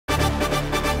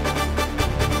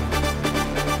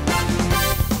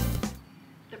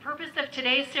of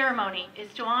today's ceremony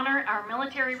is to honor our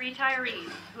military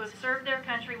retirees who have served their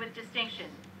country with distinction.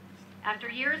 After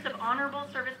years of honorable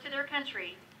service to their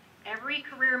country, every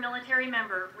career military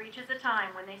member reaches a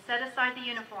time when they set aside the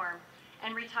uniform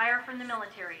and retire from the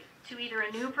military to either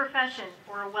a new profession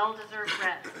or a well-deserved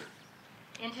rest.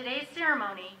 In today's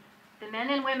ceremony, the men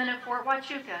and women of Fort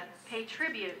Huachuca pay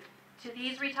tribute to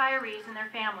these retirees and their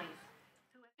families.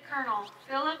 Colonel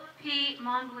Philip P.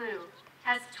 Monbleu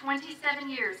has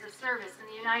 27 years of service in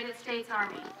the United States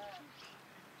Army.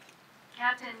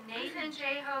 Captain Nathan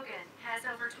J. Hogan has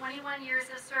over 21 years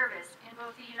of service in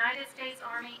both the United States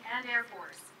Army and Air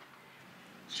Force.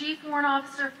 Chief Warrant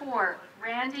Officer 4,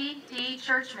 Randy D.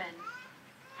 Churchman,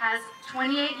 has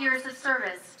 28 years of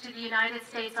service to the United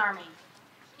States Army.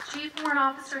 Chief Warrant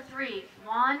Officer 3,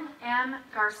 Juan M.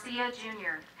 Garcia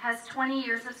Jr., has 20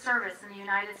 years of service in the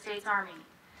United States Army.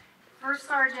 First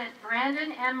Sergeant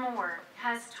Brandon M. Moore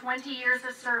has 20 years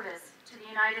of service to the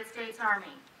United States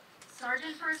Army.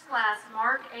 Sergeant First Class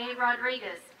Mark A.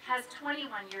 Rodriguez has 21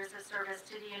 years of service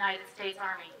to the United States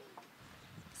Army.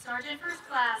 Sergeant First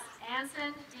Class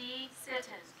Anson D.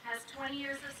 Sitton has 20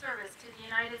 years of service to the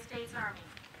United States Army.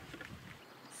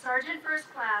 Sergeant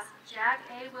First Class Jack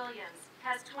A. Williams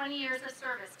has 20 years of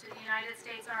service to the United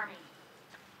States Army.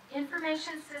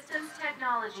 Information Systems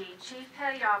Technology Chief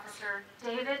Petty Officer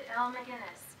David L.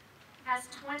 McGinnis has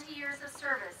 20 years of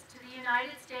service to the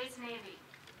United States Navy.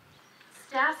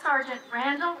 Staff Sergeant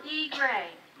Randall E. Gray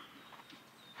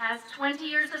has 20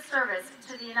 years of service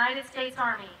to the United States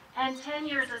Army and 10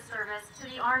 years of service to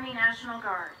the Army National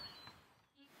Guard.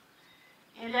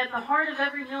 And at the heart of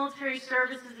every military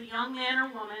service is a young man or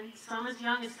woman, some as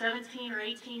young as 17 or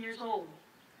 18 years old.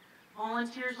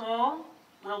 Volunteers all,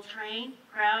 well-trained,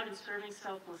 proud, and serving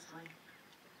selflessly.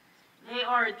 They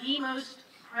are the most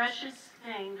precious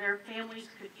thing their families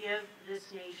could give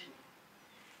this nation.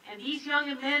 And these young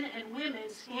men and women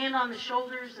stand on the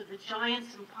shoulders of the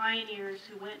giants and pioneers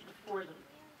who went before them.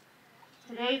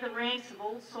 Today, the ranks of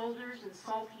old soldiers and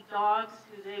salty dogs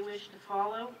who they wish to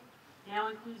follow now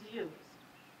includes you.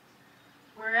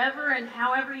 Wherever and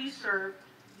however you served,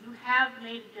 you have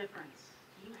made a difference.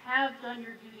 You have done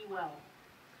your duty well.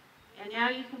 And now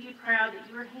you can be proud that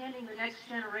you are handing the next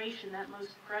generation that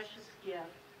most precious gift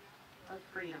of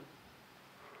freedom.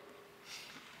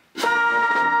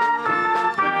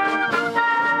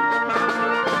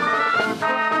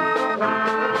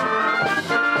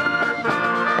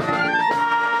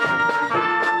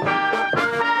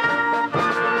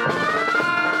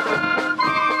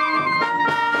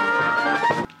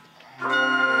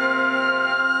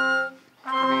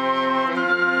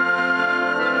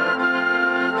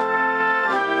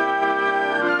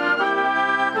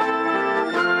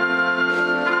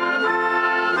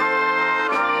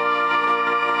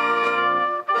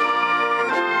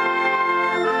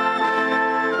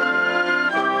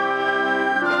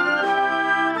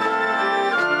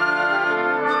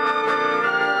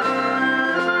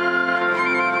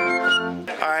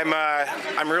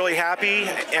 I'm really happy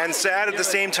and sad at the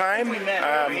same time.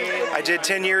 I did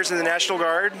 10 years in the National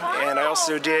Guard, and I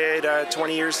also did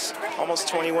 20 years, almost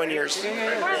 21 years in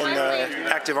the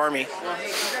active Army.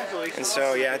 And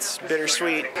so, yeah, it's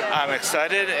bittersweet. I'm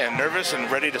excited and nervous and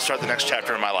ready to start the next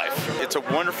chapter in my life. It's a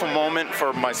wonderful moment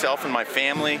for myself and my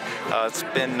family. It's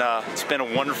been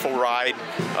a wonderful ride.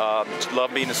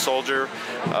 Love being a soldier.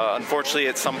 Unfortunately,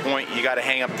 at some point, you got to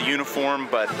hang up the uniform,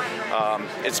 but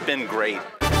it's been great.